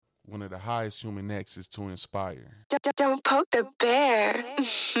one of the highest human acts is to inspire. Don't poke the bear.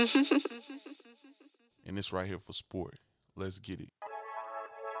 And it's right here for sport. Let's get it.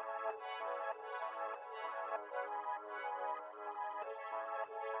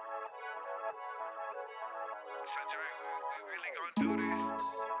 We really gonna do this?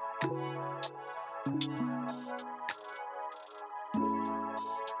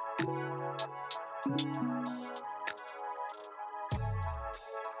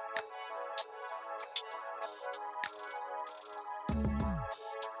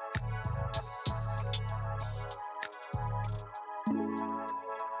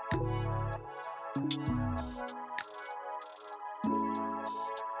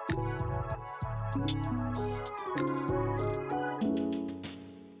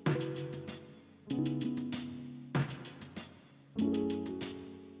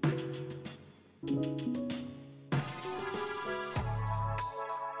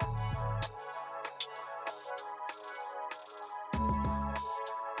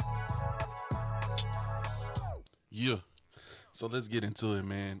 Yeah. So let's get into it,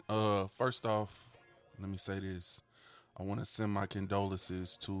 man. First off, let me say this. I want to send my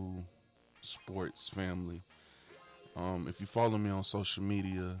condolences to sports family. If you follow me on social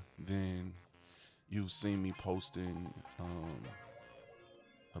media, then you've seen me posting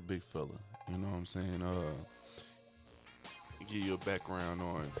a big fella. You know what I'm saying? Give you a background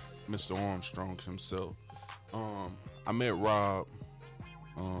on Mr. Armstrong himself. I met Rob.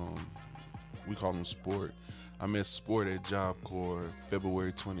 We call him Sport. I met Sport at Job Corps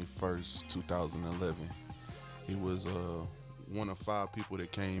February 21st, 2011. He was one of 5 people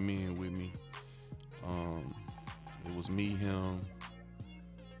that came in with me. It was me, him,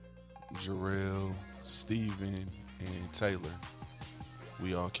 Jarrell, Steven, and Taylor.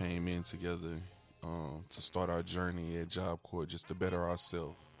 We all came in together to start our journey at Job Corps just to better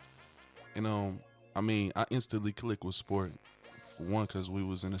ourselves. And I instantly clicked with Sport. For one, because we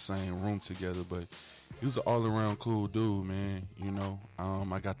was in the same room together, but he was an all-around cool dude, man. You know,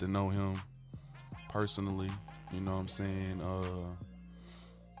 I got to know him personally. You know what I'm saying?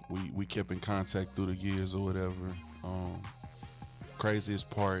 We kept in contact through the years or whatever. Craziest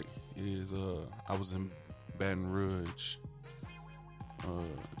part is I was in Baton Rouge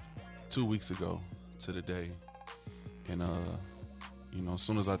 2 weeks ago to the day, and as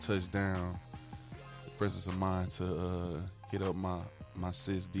soon as I touched down, the presence of mind to hit up my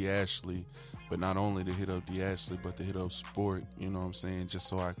sis D Ashley, but not only to hit up D Ashley, but to hit up Sport, you know what I'm saying, just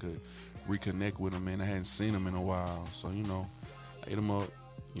so I could reconnect with him, man. I hadn't seen him in a while, so I hit him up,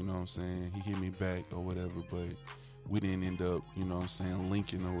 you know what I'm saying, he hit me back or whatever, but we didn't end up, you know what I'm saying,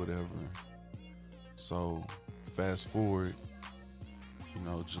 linking or whatever. So fast forward,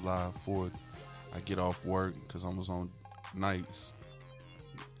 July 4th, I get off work because I was on nights.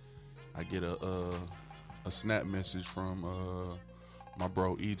 I get a snap message from my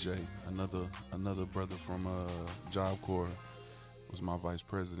bro EJ, another brother from Job Corps, was my vice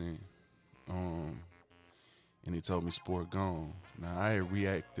president, and he told me Sport gone. Now I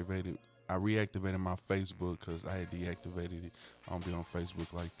reactivated my Facebook because I had deactivated it. I don't be on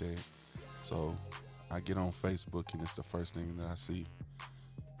Facebook like that, so I get on Facebook and it's the first thing that I see.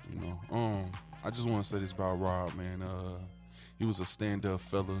 I just want to say this about Rob, man. He was a stand-up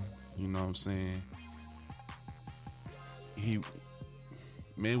fella. You know what I'm saying? He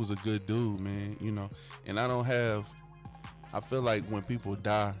was a good dude, man, and I feel like when people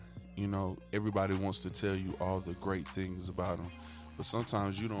die, everybody wants to tell you all the great things about them, but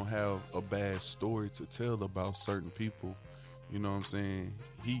sometimes you don't have a bad story to tell about certain people. You know what I'm saying?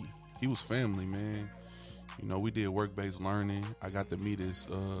 He was family, man. We did work-based learning. I got to meet his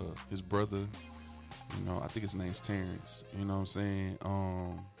brother. I think his name's Terrence. You know what I'm saying?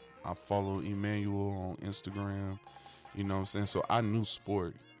 I follow Emmanuel on Instagram. You know what I'm saying? So I knew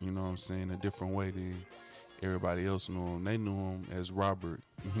Sport, you know what I'm saying, a different way than everybody else knew him. They knew him as Robert,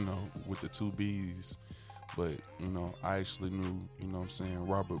 with the 2 B's. But, I actually knew,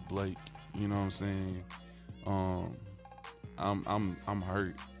 Robert Blake, you know what I'm saying? I'm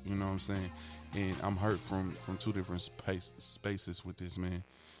hurt, you know what I'm saying? And I'm hurt from 2 different spaces with this man.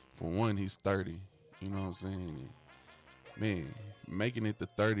 For one, he's 30, you know what I'm saying? And, man, making it to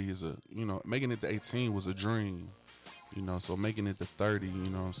 30 making it to 18 was a dream. So making it to 30, you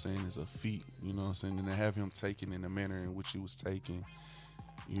know what I'm saying, is a feat, you know what I'm saying? And to have him taken in the manner in which he was taken,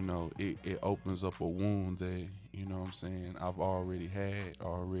 it opens up a wound that, you know what I'm saying, I've already had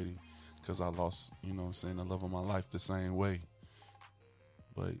because I lost, you know what I'm saying, the love of my life the same way.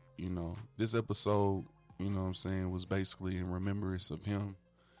 But, this episode, you know what I'm saying, was basically in remembrance of him,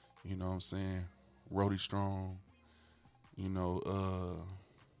 you know what I'm saying, Rody Strong,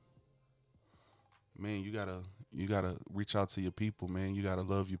 man, you gotta reach out to your people, man. You gotta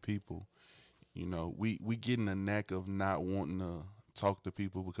love your people. You know, we getting a knack of not wanting to talk to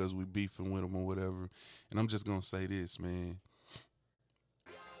people because we beefing with them or whatever. And I'm just gonna say this, man.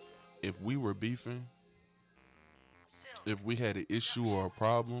 If we were beefing, if we had an issue or a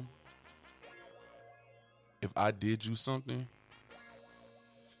problem, if I did you something,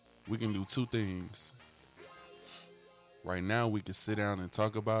 we can do two things. Right now, we can sit down and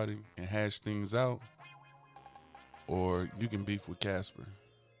talk about it and hash things out, or you can beef with Casper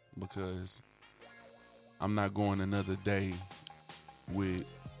because I'm not going another day with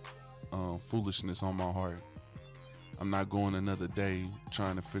foolishness on my heart. I'm not going another day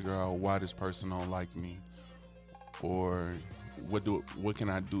trying to figure out why this person don't like me, or what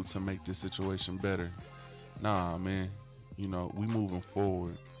can I do to make this situation better. Nah, man. You know, we moving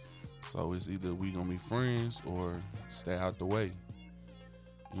forward. So it's either we gonna be friends or stay out the way.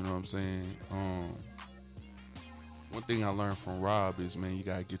 You know what I'm saying? One thing I learned from Rob is, man, you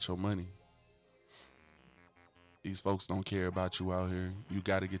gotta get your money. These folks don't care about you out here. You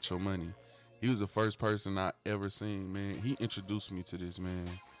gotta get your money. He was the first person I ever seen, man. He introduced me to this, man.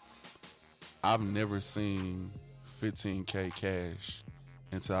 I've never seen 15K cash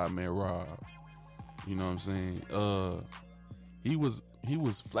until I met Rob. You know what I'm saying? He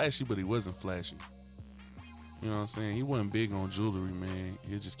was flashy, but he wasn't flashy. You know what I'm saying? He wasn't big on jewelry, man.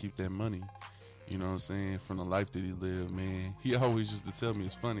 He'll just keep that money. You know what I'm saying? From the life that he lived, man. He always used to tell me,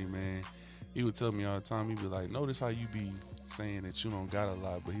 it's funny, man. He would tell me all the time, he'd be like, notice how you be saying that you don't got a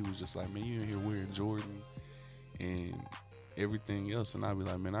lot, but he was just like, man, you in here wearing Jordan and everything else. And I'd be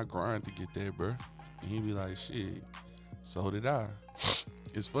like, man, I grind to get that, bro. And he'd be like, shit, so did I.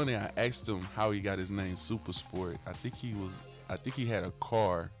 It's funny, I asked him how he got his name Super Sport. I think he had a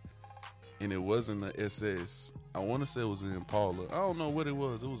car, and it wasn't an SS. I want to say it was an Impala. I don't know what it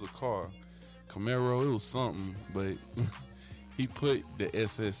was. It was a car. Camaro, it was something, but he put the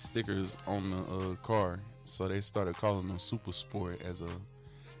SS stickers on the car, so they started calling him Super Sport as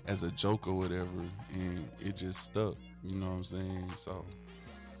a joke or whatever, and it just stuck. You know what I'm saying? So,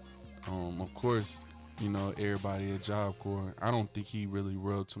 of course, you know, everybody at Job Corps, I don't think he really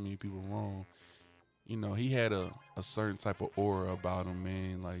rubbed too many people wrong. You know, he had a certain type of aura about him,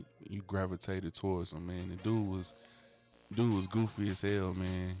 man. Like, you gravitated towards him, man. The dude was goofy as hell,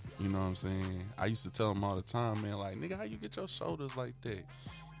 man. You know what I'm saying? I used to tell him all the time, man, like, nigga, how you get your shoulders like that?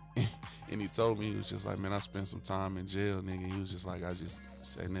 And he told me, he was just like, man, I spent some time in jail, nigga. He was just like, I just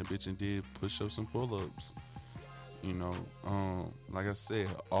sat in that bitch and did push-ups and pull-ups. You know, like I said,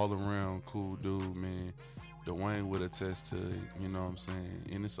 all around cool dude, man. Dwayne would attest to it, you know what I'm saying?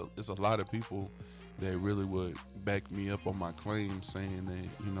 And it's a lot of people that really would back me up on my claim, saying that,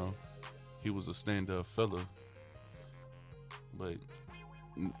 you know, he was a stand-up fella. But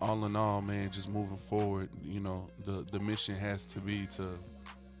all in all, man, just moving forward, you know, the mission has to be to,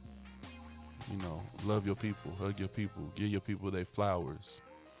 you know, love your people, hug your people, give your people their flowers.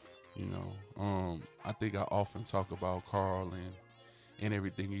 You know, I think I often talk about Carl and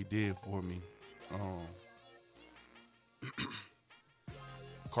everything he did for me.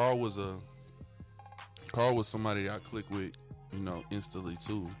 Carl was somebody I clicked with, you know, instantly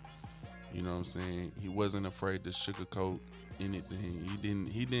too. You know what I'm saying? He wasn't afraid to sugarcoat anything.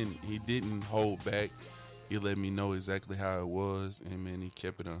 He didn't hold back. He let me know exactly how it was, and man, he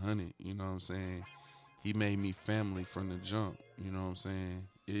kept it 100. You know what I'm saying? He made me family from the jump. You know what I'm saying?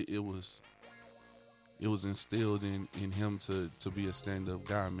 It was instilled in him to be a stand-up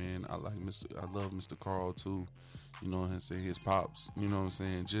guy, man. I love Mr. Carl too. You know what I'm saying? His pops. You know what I'm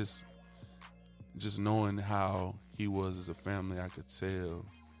saying? Just knowing how he was as a family, I could tell,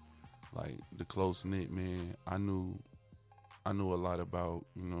 like, the close knit, man. I knew a lot about,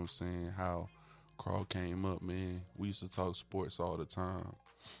 you know what I'm saying, how Carl came up, man. We used to talk sports all the time.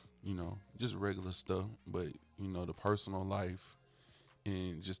 You know, just regular stuff, but you know, the personal life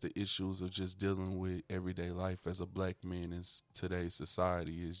and just the issues of just dealing with everyday life as a black man in today's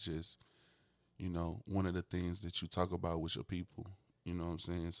society is just, you know, one of the things that you talk about with your people. You know what I'm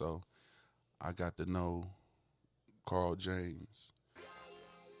saying? So I got to know Carl James.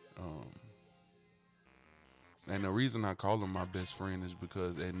 And the reason I call him my best friend is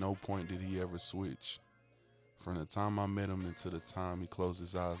because at no point did he ever switch. From the time I met him until the time he closed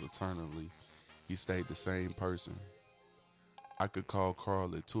his eyes eternally, he stayed the same person. I could call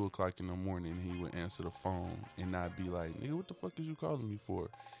Carl at 2 o'clock in the morning and he would answer the phone and not be like, nigga, what the fuck is you calling me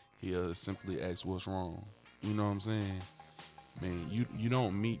for? He'll simply ask what's wrong. You know what I'm saying? Man, you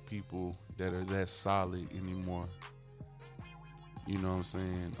don't meet people that are that solid anymore. You know what I'm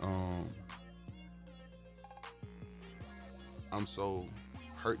saying? I'm so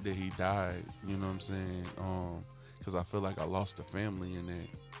hurt that he died, you know what I'm saying? Because I feel like I lost a family in that,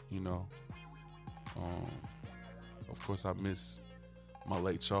 you know. Of course, I miss my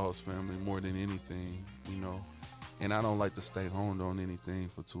late Charles family more than anything, you know. And I don't like to stay honed on anything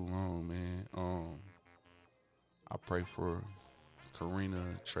for too long, man. I pray for Karina,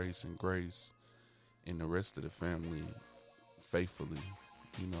 Trace, and Grace, and the rest of the family faithfully,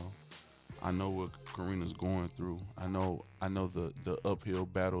 you know. I know what Karina's going through. I know the uphill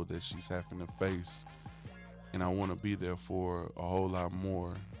battle that she's having to face, and I want to be there for a whole lot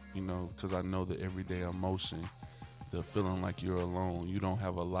more, you know, because I know the everyday emotion, the feeling like you're alone, you don't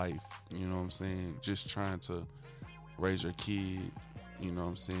have a life, you know what I'm saying? Just trying to raise your kid, you know what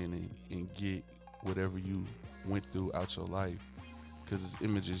I'm saying, and get whatever you went through out your life, because it's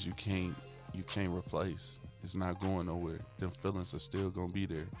images you can't replace. It's not going nowhere. Them feelings are still gonna be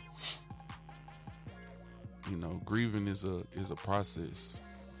there. You know, grieving is a process.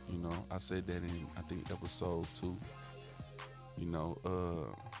 You know, I said that in, I think, episode 2. You know,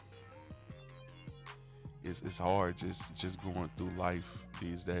 it's hard just going through life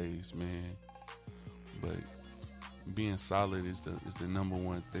these days, man. But being solid is the number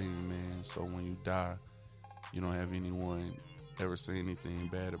one thing, man. So when you die, you don't have anyone ever say anything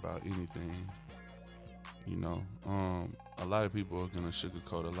bad about anything. You know, a lot of people are gonna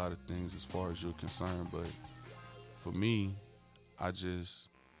sugarcoat a lot of things as far as you're concerned, but for me, I just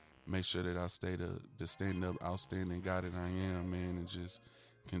make sure that I stay the stand up, outstanding guy that I am, man, and just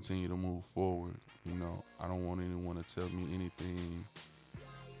continue to move forward. You know, I don't want anyone to tell me anything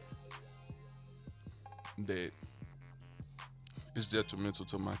that is detrimental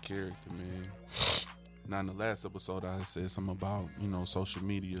to my character, man. Now, in the last episode, I said something about, you know, social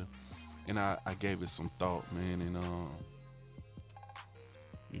media, and I gave it some thought, man, and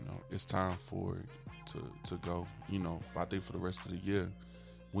you know, it's time for it to go. You know, I think for the rest of the year,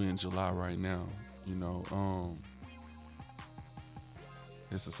 we're in July right now. You know,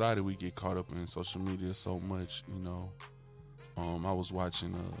 in society we get caught up in social media so much. You know, I was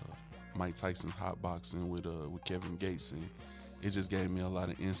watching Mike Tyson's Hot Boxing with Kevin Gates, and it just gave me a lot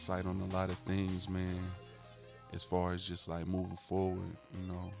of insight on a lot of things, man. As far as just like moving forward, you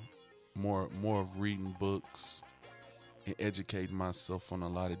know, more of reading books and educating myself on a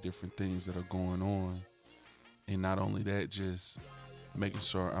lot of different things that are going on. And not only that, just making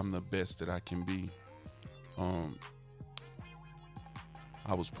sure I'm the best that I can be.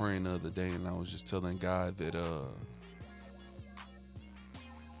 I was praying the other day, and I was just telling God that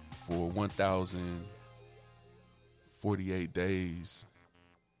for 1,048 days,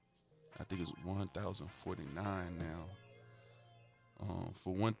 I think it's 1,049 now.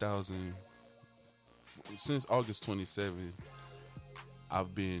 For 1,000, since August 27th,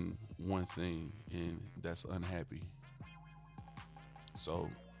 I've been one thing, and that's unhappy. So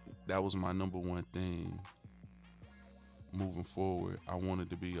that was my number one thing. Moving forward, I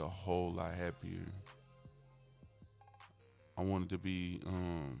wanted to be a whole lot happier. I wanted to be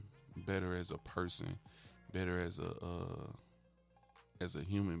better as a person, better as a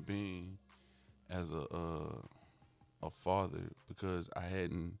human being, as a father, because I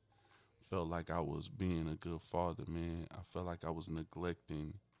hadn't felt like I was being a good father, man. I felt like I was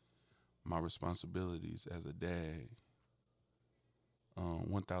neglecting my responsibilities as a dad.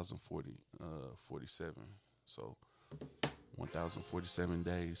 1,047. So 1,047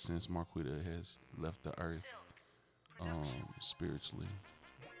 days since Marquita has left the earth, spiritually.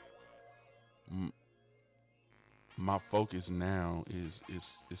 My focus now is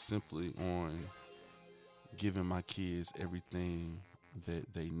simply on giving my kids everything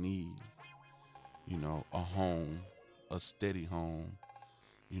that they need. You know, a home, a steady home.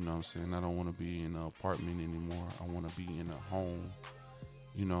 You know what I'm saying? I don't want to be in an apartment anymore. I want to be in a home,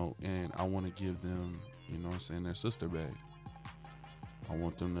 you know, and I want to give them, you know what I'm saying, their sister back. I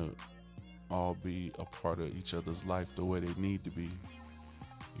want them to all be a part of each other's life the way they need to be,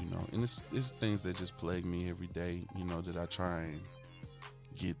 you know. And it's things that just plague me every day, you know, that I try and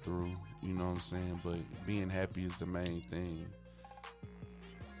get through, you know what I'm saying? But being happy is the main thing.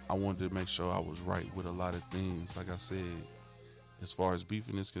 I wanted to make sure I was right with a lot of things. Like I said, as far as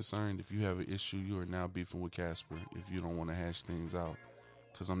beefing is concerned, if you have an issue, you are now beefing with Casper if you don't want to hash things out.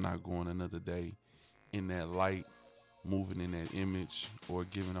 Because I'm not going another day in that light, moving in that image, or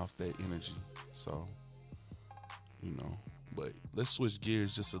giving off that energy. So, you know, but let's switch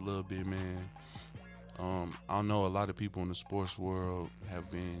gears just a little bit, man. I know a lot of people in the sports world have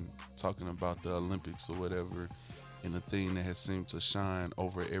been talking about the Olympics or whatever, and the thing that has seemed to shine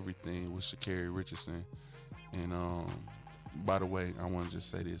over everything was Sha'Carri Richardson. And by the way, I want to just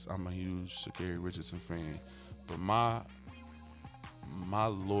say this: I'm a huge Sha'Carri Richardson fan, but my my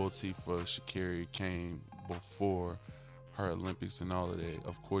loyalty for Sha'Carri came before her Olympics and all of that.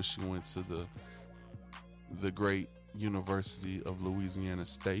 Of course, she went to the great University of Louisiana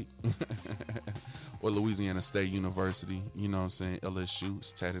State or Louisiana State University. You know what I'm saying? LSU.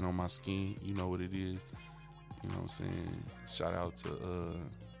 It's tatted on my skin. You know what it is. You know what I'm saying? Shout out to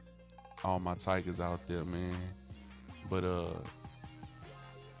all my Tigers out there, man. But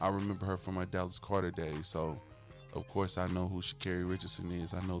I remember her from her Dallas Carter days, so of course I know who Sha'Carri Richardson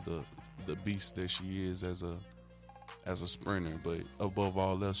is. I know the beast that she is as a sprinter, but above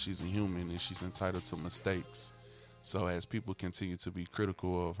all else, she's a human and she's entitled to mistakes. So as people continue to be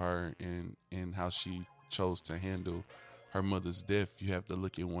critical of her and how she chose to handle her mother's death, you have to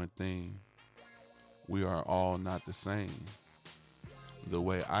look at one thing. We are all not the same. The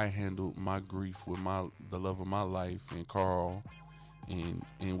way I handled my grief with the love of my life and Carl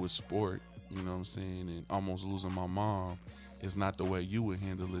and with sport, you know what I'm saying, and almost losing my mom is not the way you would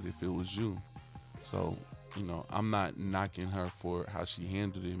handle it if it was you. So, you know, I'm not knocking her for how she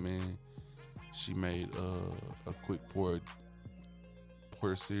handled it, man. She made a quick, poor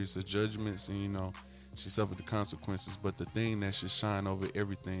series of judgments, and, you know, she suffered the consequences. But the thing that should shine over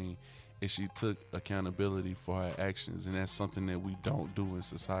everything is she took accountability for her actions, and that's something that we don't do in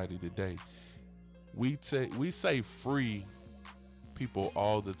society today. We say free people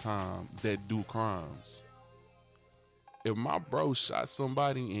all the time that do crimes. If my bro shot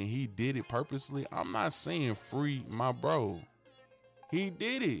somebody and he did it purposely, I'm not saying free my bro. He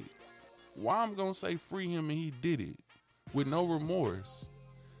did it. Why I'm gonna say free him and he did it with no remorse?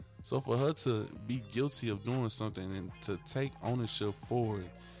 So for her to be guilty of doing something and to take ownership for it,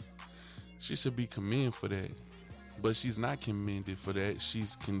 she should be commended for that. But she's not commended for that.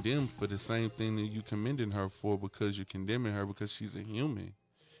 She's condemned for the same thing that you commending her for, because you're condemning her because she's a human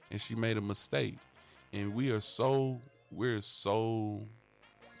and she made a mistake. And we're so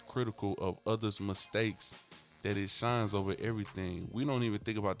critical of others' mistakes that it shines over everything. We don't even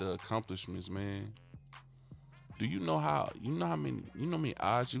think about the accomplishments, man. Do you know how many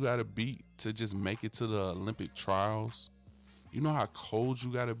odds you gotta beat to just make it to the Olympic trials? You know how cold you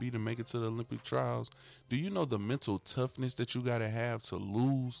gotta be to make it to the Olympic trials? Do you know the mental toughness that you gotta have to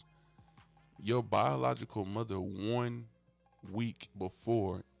lose your biological mother 1 week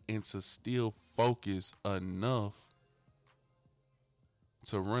before and to still focus enough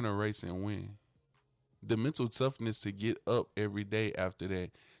to run a race and win? The mental toughness to get up every day after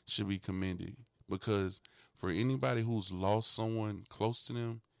that should be commended, because for anybody who's lost someone close to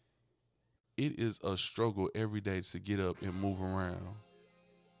them, it is a struggle every day to get up and move around.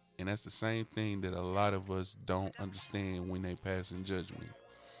 And that's the same thing that a lot of us don't understand when they pass in judgment.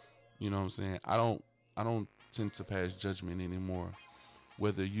 You know what I'm saying? I don't tend to pass judgment anymore.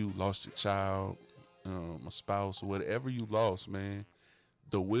 Whether you lost your child, a spouse, or whatever you lost, man,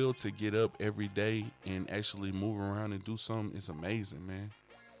 the will to get up every day and actually move around and do something is amazing, man.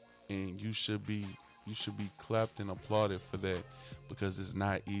 And you should be clapped and applauded for that, because it's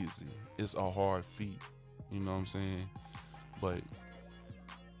not easy. It's a hard feat. You know what I'm saying? But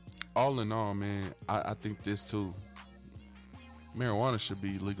all in all, man, I think this too. Marijuana should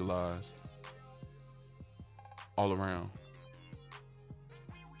be legalized all around.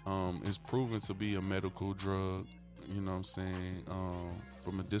 It's proven to be a medical drug, you know what I'm saying,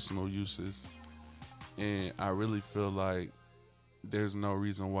 for medicinal uses. And I really feel like there's no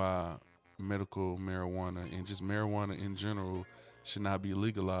reason why medical marijuana and just marijuana in general should not be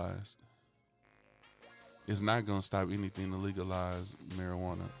legalized. It's not going to stop anything to legalize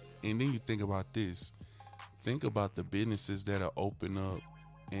marijuana. And then you think about this. Think about the businesses that are open up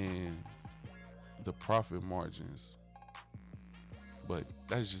and the profit margins. But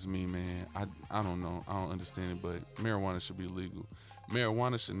that's just me, man. I don't know. I don't understand it, but marijuana should be legal.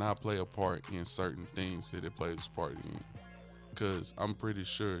 Marijuana should not play a part in certain things that it plays a part in. Because I'm pretty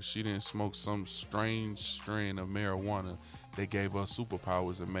sure she didn't smoke some strange strain of marijuana that gave her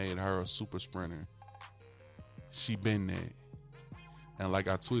superpowers and made her a super sprinter. She been that. And like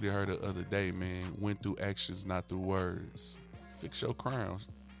I tweeted her the other day, man, went through actions, not through words. Fix your crown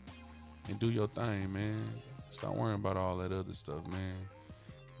and do your thing, man. Stop worrying about all that other stuff, man.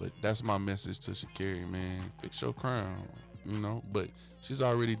 But that's my message to Sha'Carri, man. Fix your crown, you know. But she's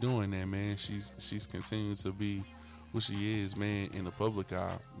already doing that, man. She's continuing to be who she is, man, in the public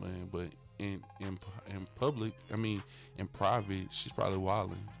eye, man. But in public, I mean, in private, she's probably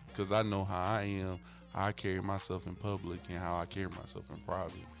wilding. Because I know how I am, how I carry myself in public, and how I carry myself in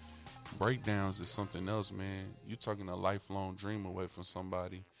private. Breakdowns is something else, man. You're talking a lifelong dream away from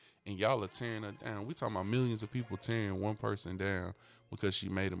somebody, and y'all are tearing her down. We talking about millions of people tearing one person down because she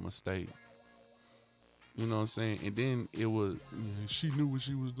made a mistake. You know what I'm saying? And then it was, she knew what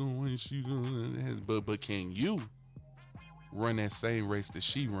she was doing. But can you run that same race that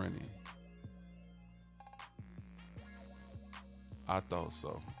she running? I thought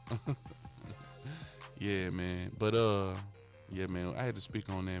so. Yeah, man. But yeah, man. I had to speak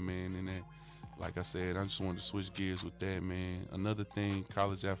on that, man. And that, like I said, I just wanted to switch gears with that, man. Another thing,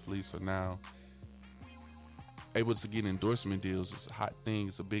 college athletes are now able to get endorsement deals. It's a hot thing.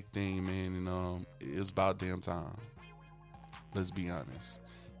 It's a big thing, man. And it's about damn time. Let's be honest.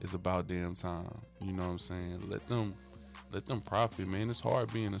 It's about damn time. You know what I'm saying? Let them profit, man. It's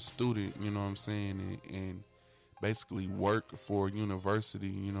hard being a student, you know what I'm saying, and basically work for a university,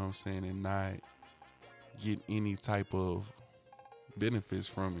 you know what I'm saying, and not get any type of benefits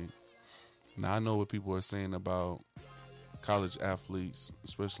from it. Now I know what people are saying about college athletes,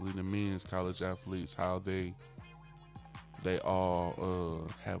 especially the men's college athletes, how they all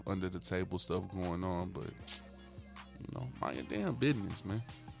have under the table stuff going on, but mind your damn business, man.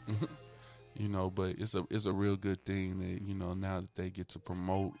 You know, but it's a real good thing that, now that they get to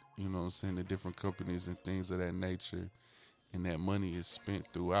promote, you know what I'm saying, the different companies and things of that nature, and that money is spent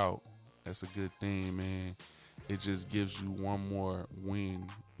throughout. That's a good thing, man. It just gives you one more win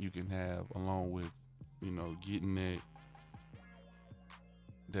you can have, along with, getting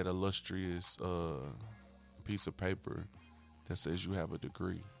that illustrious piece of paper that says you have a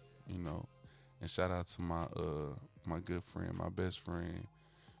degree, And shout out to my good friend, my best friend.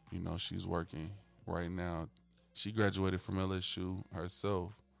 She's working right now. She graduated from LSU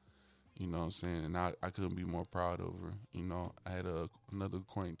herself, you know what I'm saying? And I couldn't be more proud of her. I had another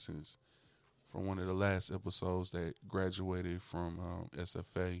acquaintance from one of the last episodes that graduated from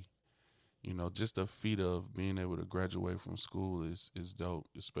SFA. Just the feat of being able to graduate from school is dope,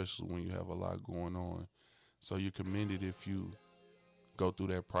 especially when you have a lot going on. So you're commended if you go through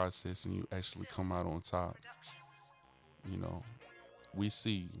that process and you actually come out on top. We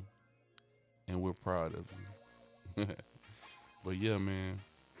see you and we're proud of you. But yeah, man,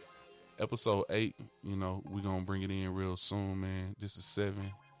 episode 8, we're going to bring it in real soon, man. This is 7,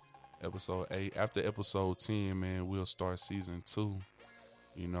 episode 8. After episode 10, man, we'll start season 2,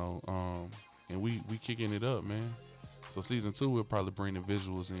 and we kicking it up, man. So season 2, we'll probably bring the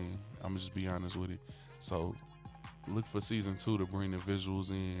visuals in. I'm going to just be honest with it. So look for season 2 to bring the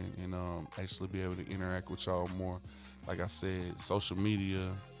visuals in and actually be able to interact with y'all more. Like I said, social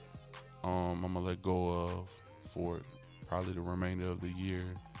media, I'm going to let go of for probably the remainder of the year.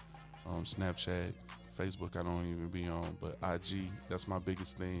 Snapchat, Facebook, I don't even be on, but IG, that's my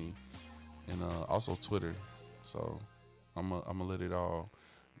biggest thing. And also Twitter. So I'm gonna let it all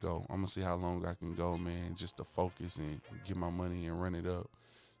go. I'm gonna see how long I can go, man, just to focus and get my money and run it up.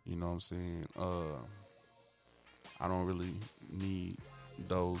 You know what I'm saying? I don't really need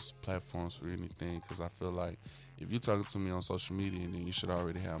those platforms for anything, because I feel like if you're talking to me on social media, then you should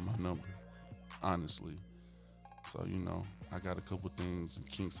already have my number, honestly. So, I got a couple things and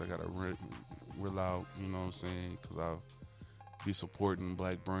kinks I got to reel out, you know what I'm saying, because I'll be supporting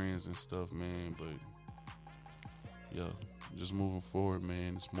black brands and stuff, man. But, yeah, just moving forward,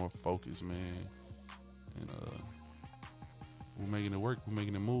 man, it's more focused, man. And we're making it work. We're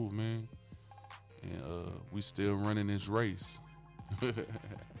making it move, man. And we still running this race.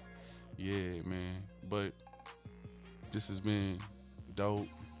 Yeah, man. But this has been dope.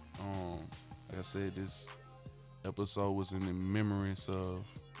 Like I said, this episode was in the remembrance of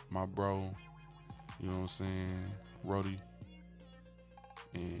my bro, you know what I'm saying, Rody.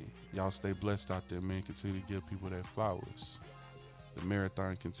 And y'all stay blessed out there, man. Continue to give people their flowers. The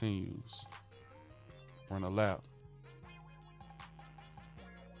marathon continues. Run a lap.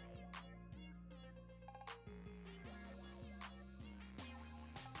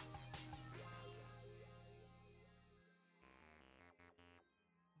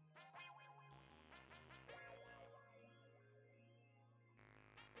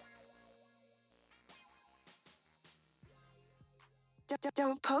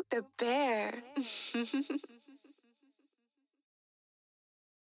 Don't poke the bear.